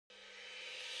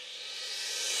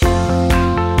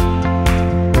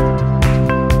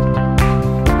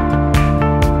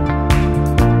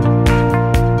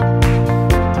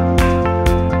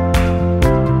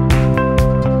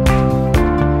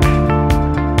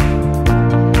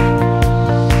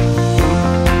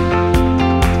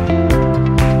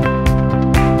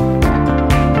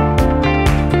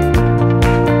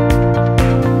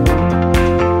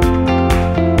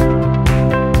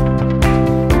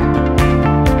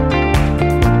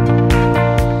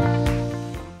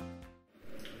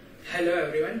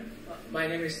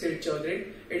is Tirth Chaudhari.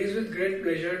 It is with great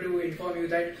pleasure to inform you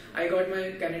that I got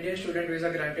my Canadian student visa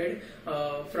granted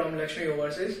from Lakshmi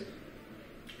Overseas.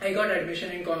 I got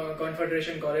admission in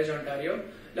Confederation College, Ontario.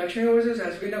 Lakshmi Overseas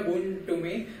has been a boon to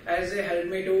me as they helped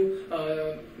me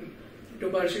to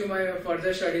pursue my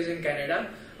further studies in Canada.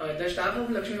 The staff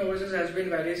of Lakshmi Overseas has been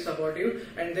very supportive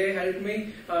and they helped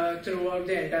me throughout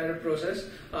the entire process.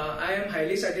 I am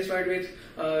highly satisfied with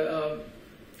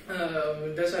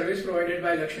the service provided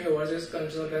by Lakshmi Overseas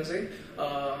Consultancy.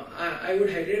 I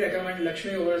would highly recommend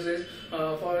Lakshmi Overseas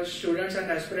for students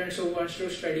and aspirants who want to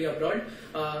study abroad.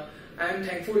 I am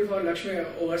thankful for Lakshmi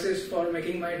Overseas for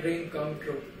making my dream come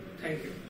true. Thank you.